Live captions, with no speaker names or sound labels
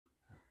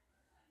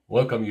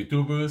Welcome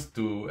YouTubers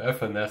to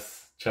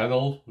FNS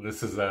channel.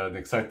 This is an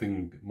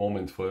exciting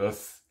moment for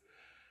us.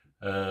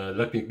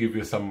 Let me give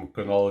you some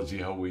chronology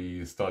how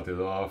we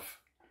started off.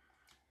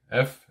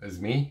 F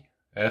is me,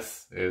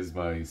 S is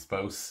my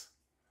spouse,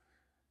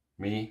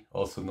 me,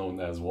 also known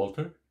as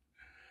Walter.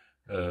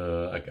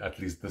 At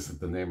least this is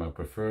the name I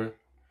prefer.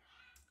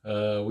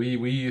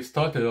 We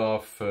started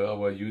off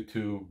our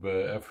YouTube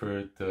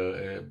effort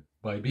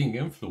by being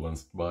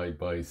influenced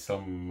by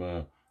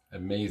some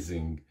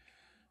amazing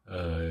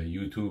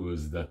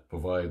YouTubers that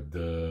provide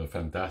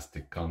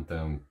fantastic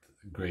content,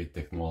 great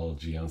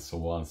technology, and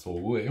so on. So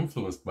we were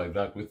influenced by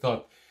that. We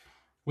thought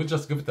we'd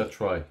just give it a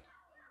try.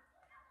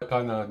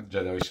 Kind of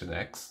Generation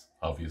X,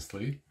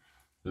 obviously,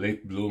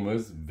 late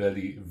bloomers,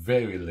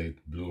 very late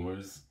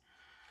bloomers.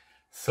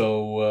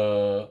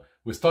 So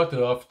we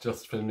started off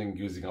just filming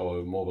using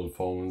our mobile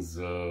phones,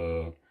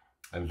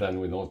 and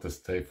then we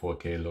noticed, hey,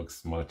 4K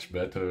looks much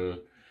better.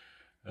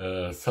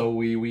 So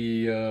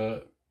we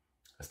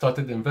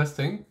started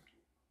investing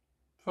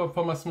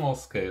from a small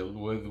scale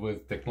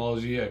with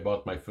technology. I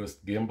bought my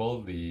first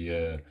gimbal,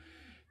 the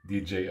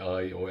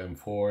DJI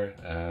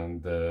OM4,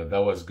 and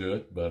that was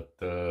good, but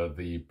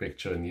the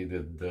picture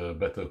needed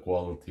better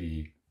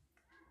quality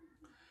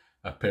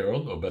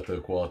apparel or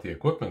better quality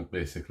equipment,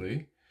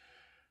 basically.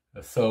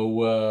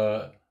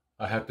 So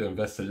I had to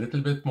invest a little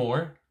bit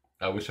more.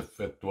 I wish if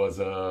it was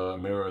a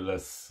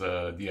mirrorless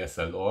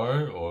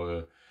DSLR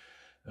or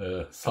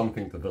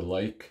something to the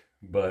like,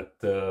 but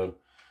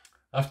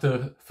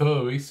after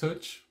thorough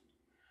research,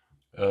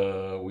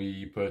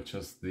 we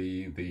purchased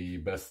the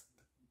best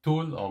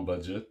tool on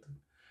budget,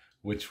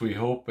 which we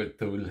hope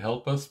it will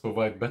help us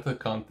provide better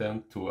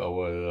content to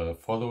our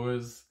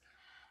followers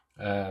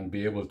and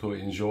be able to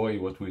enjoy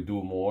what we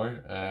do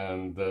more.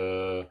 And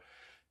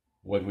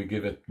when we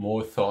give it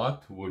more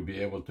thought, we'll be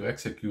able to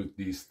execute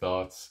these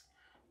thoughts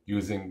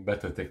using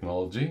better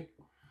technology.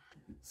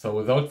 So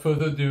without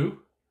further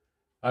ado,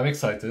 I'm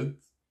excited.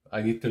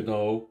 I need to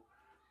know.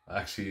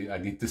 Actually, I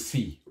need to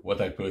see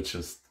what I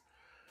purchased.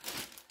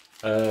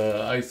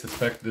 I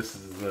suspect this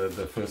is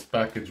the first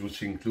package,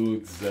 which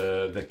includes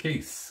the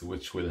case,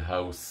 which will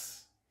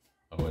house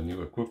our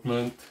new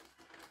equipment.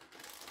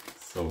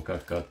 So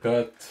cut.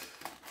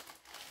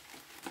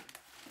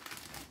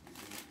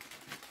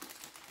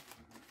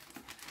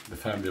 The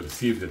family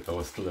received it. I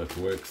was still at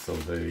work, so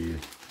they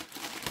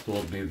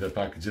told me the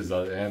packages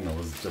are in. I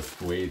was just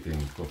waiting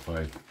for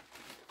 5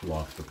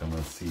 o'clock to come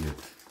and see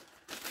it.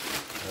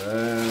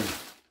 And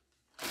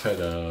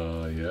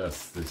ta-da!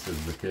 Yes, this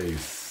is the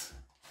case,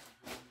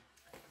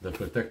 the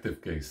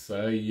protective case.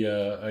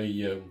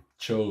 I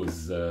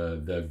chose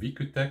the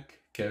VCUTECH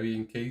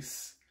carrying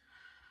case.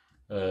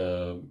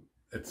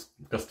 It's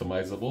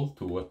customizable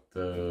to what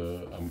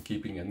I'm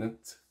keeping in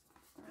it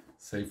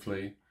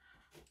safely.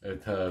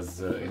 It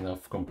has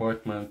enough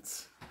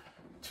compartments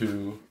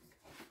to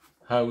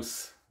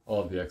house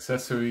all the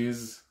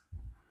accessories,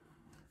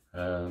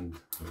 and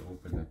we'll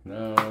open it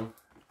now.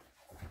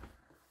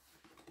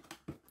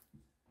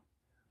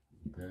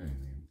 Okay,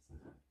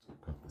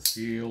 cut the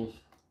seal,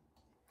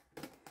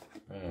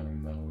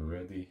 and now we're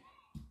ready.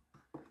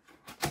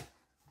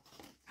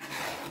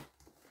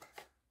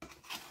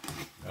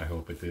 I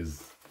hope it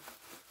is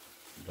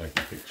like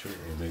the picture,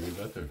 or maybe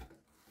better.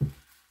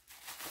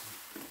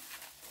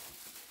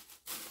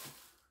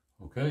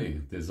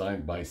 Okay,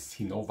 designed by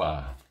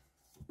Sinova.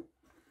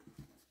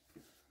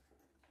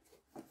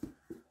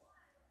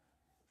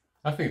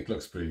 I think it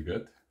looks pretty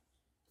good.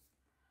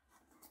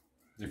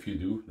 If you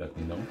do, let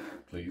me know,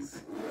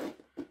 please.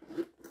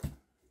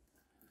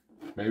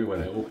 Maybe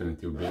when I open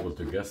it, you'll be able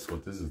to guess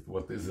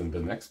what is in the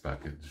next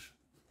package.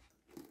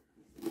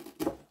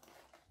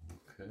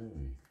 Okay.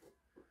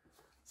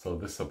 So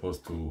this is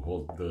supposed to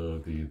hold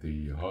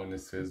the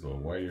harnesses or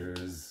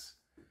wires,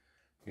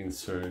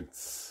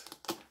 inserts,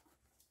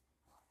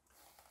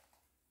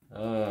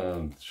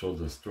 and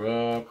shoulder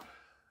strap.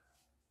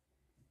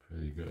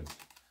 Pretty good.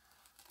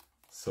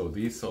 So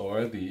these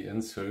are the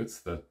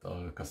inserts that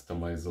are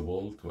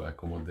customizable to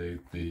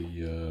accommodate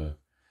the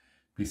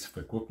piece of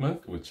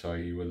equipment, which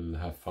I will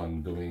have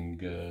fun doing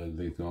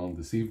later on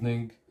this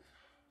evening.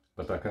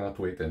 But I cannot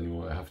wait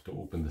anymore. I have to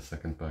open the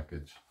second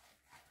package.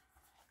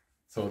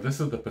 So this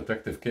is the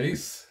protective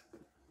case,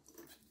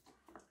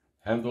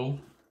 handle,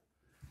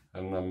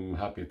 and I'm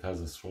happy it has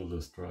a shoulder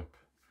strap.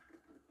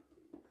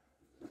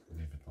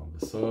 Leave it on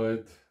the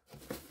side.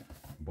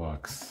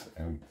 Box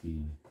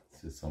empty,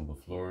 sits on the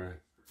floor.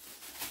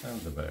 And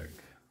the bag.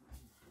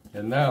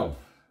 And now,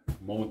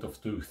 moment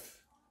of truth.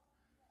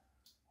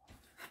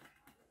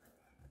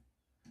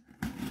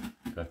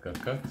 Cut.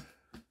 Cut.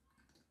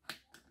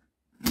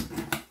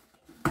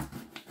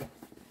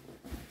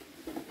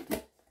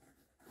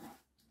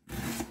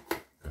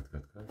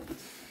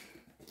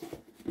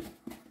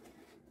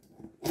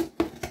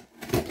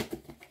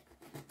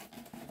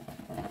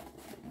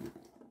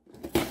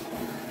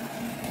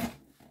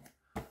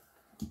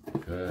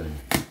 Okay.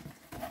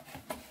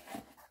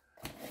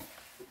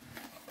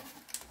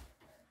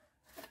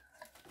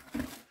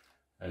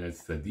 And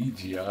it's the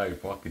DJI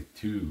Pocket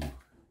 2.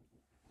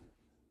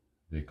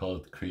 They call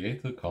it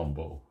Creator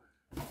Combo.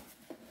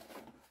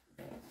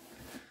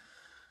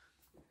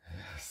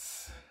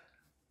 Yes.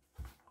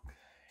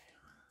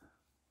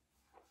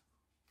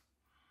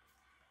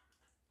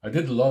 I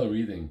did a lot of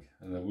reading,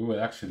 and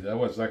I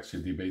was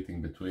actually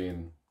debating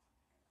between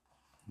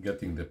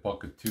getting the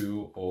Pocket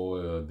 2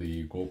 or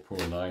the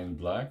GoPro 9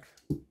 Black.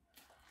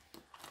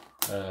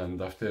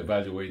 And after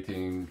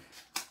evaluating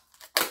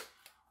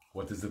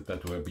what is it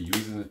that we'll be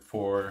using it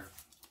for,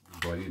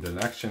 do I need an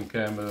action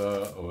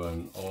camera or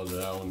an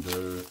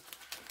all-rounder,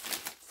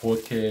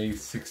 4K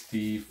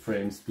 60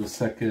 frames per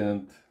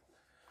second,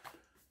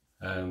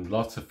 and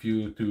lots of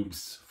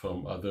YouTubes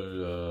from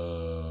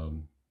other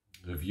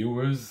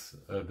reviewers,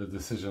 the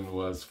decision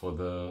was for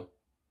the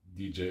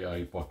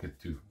DJI Pocket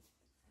 2.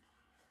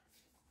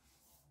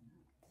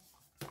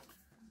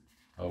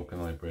 How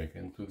can I break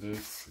into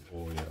this?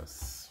 Oh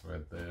yes,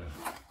 right there.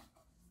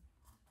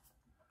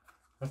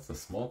 That's a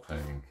small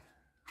thing.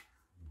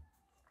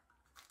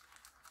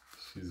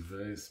 She's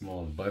very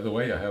small. By the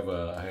way, I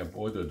have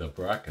ordered a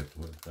bracket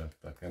with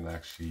that can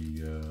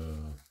actually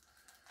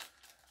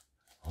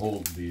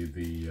hold the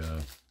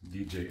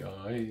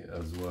DJI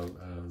as well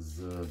as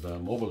the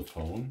mobile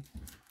phone,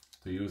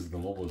 to use the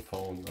mobile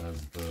phone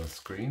as the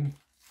screen.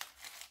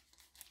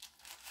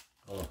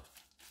 Oh,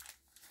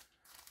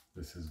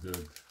 this is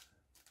good.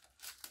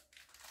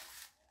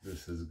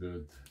 This is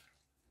good.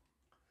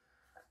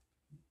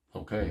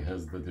 Okay,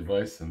 has the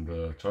device in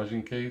the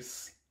charging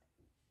case.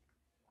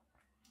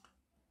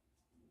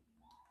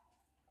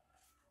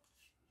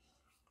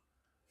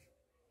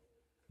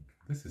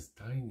 This is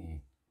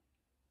tiny.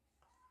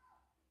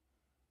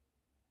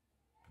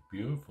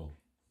 Beautiful.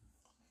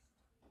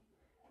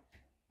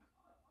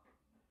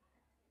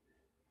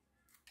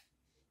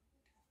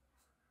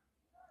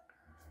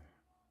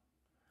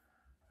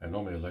 I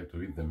normally like to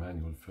read the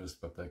manual first,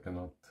 but I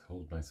cannot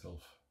hold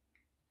myself.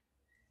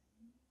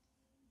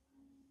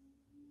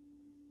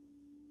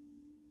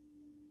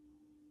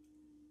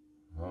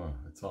 Ah,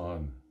 it's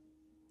on.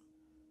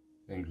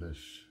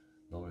 English,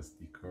 no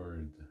SD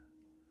card.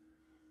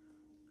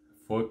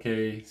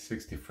 4K,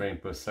 60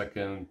 frames per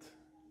second.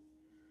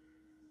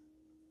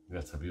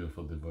 That's a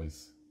beautiful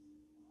device.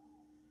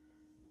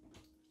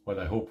 Well,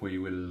 I hope we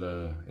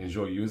will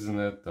enjoy using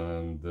it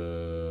and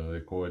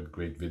record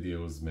great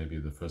videos. Maybe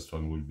the first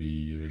one will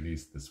be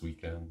released this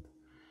weekend.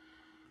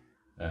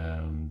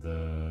 And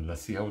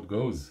let's see how it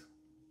goes.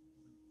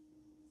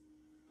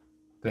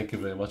 Thank you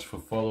very much for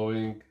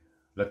following.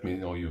 Let me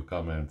know your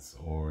comments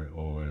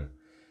or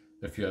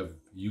if you have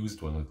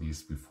used one of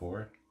these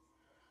before.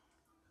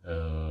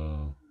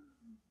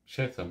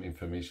 Share some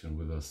information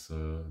with us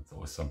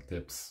or some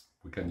tips.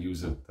 We can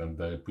use it, and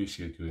I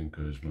appreciate your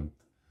encouragement.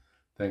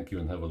 Thank you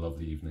and have a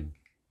lovely evening.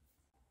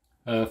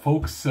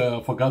 Folks,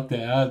 forgot to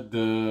add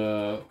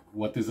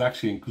what is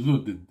actually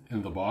included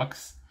in the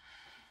box.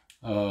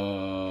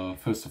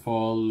 First of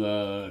all,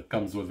 it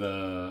comes with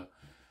a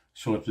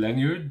short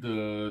lanyard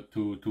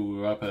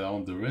to wrap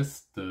around the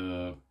wrist.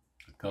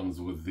 It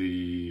comes with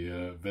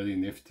the very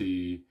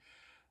nifty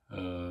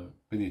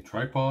mini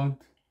tripod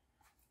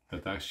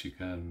that actually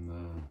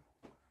can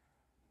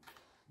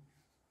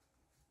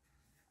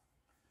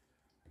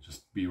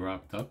just be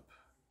wrapped up,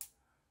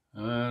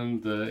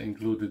 and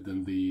included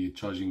in the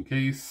charging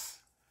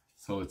case.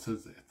 So it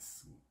says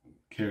it's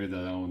carried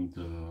around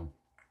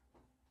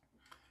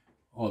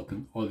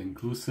all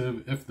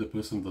inclusive. If the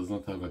person does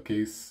not have a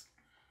case,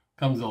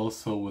 comes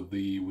also with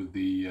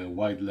the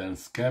wide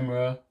lens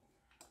camera,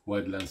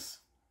 wide lens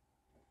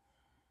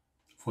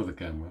for the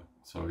camera,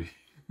 sorry.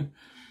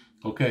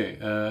 Okay,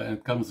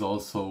 and comes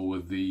also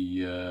with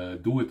the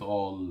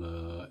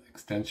do-it-all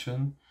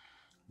extension.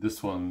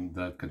 This one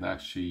that can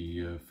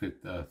actually fit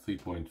a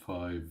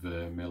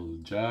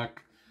 3.5mm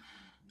jack.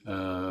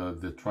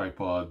 The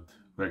tripod,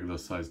 regular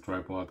size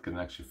tripod, can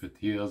actually fit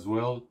here as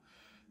well,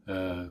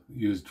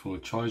 used for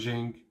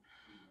charging.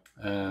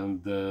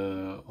 And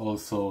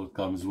also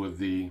comes with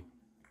the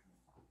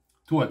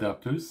two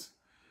adapters,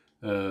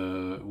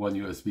 one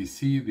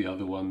USB-C, the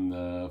other one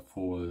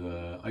for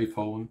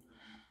iPhone.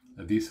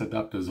 These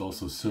adapters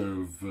also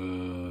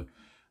serve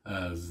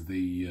as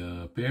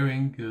the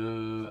pairing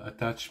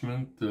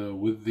attachment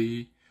with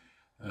the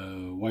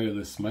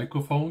wireless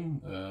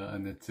microphone,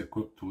 and it's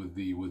equipped with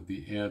the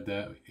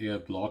air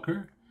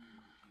blocker.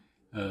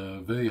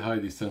 Very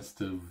highly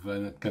sensitive,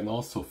 and it can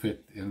also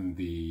fit in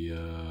the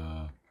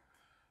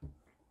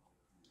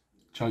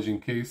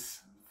charging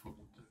case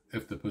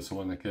if the person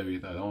want to carry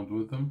it around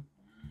with them.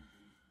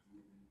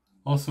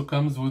 Also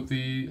comes with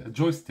the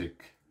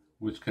joystick,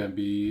 which can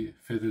be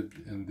fitted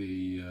in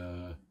the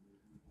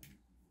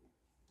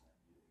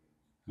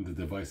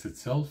device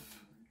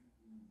itself.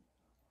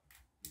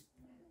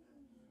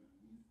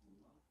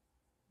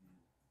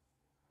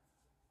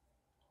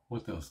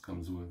 What else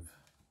comes with?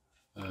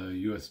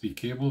 USB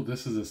cable.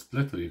 This is a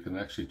splitter. You can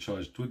actually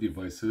charge two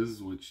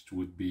devices, which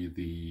would be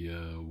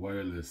the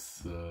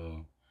wireless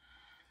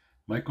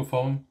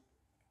microphone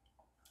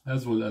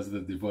as well as the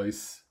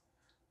device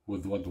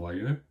with one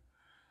wire.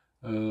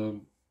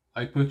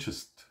 I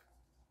purchased,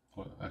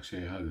 well,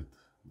 actually I had it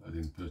I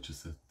didn't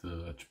purchase it.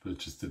 I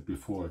purchased it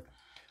before.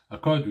 A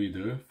card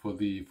reader for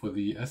the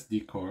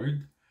SD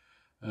card,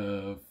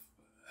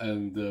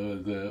 and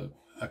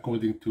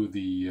according to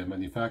the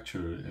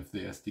manufacturer, if the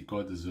SD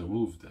card is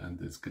removed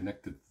and is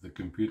connected to the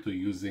computer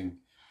using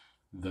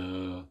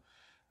the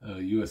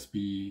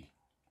USB,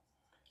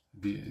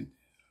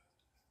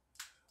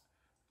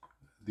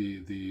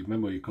 the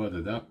memory card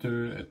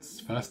adapter, it's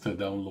faster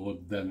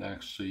download than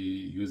actually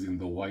using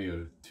the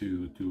wire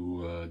to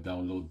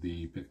download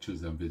the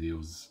pictures and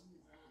videos.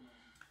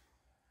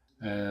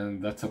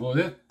 And that's about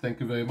it.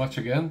 Thank you very much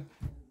again.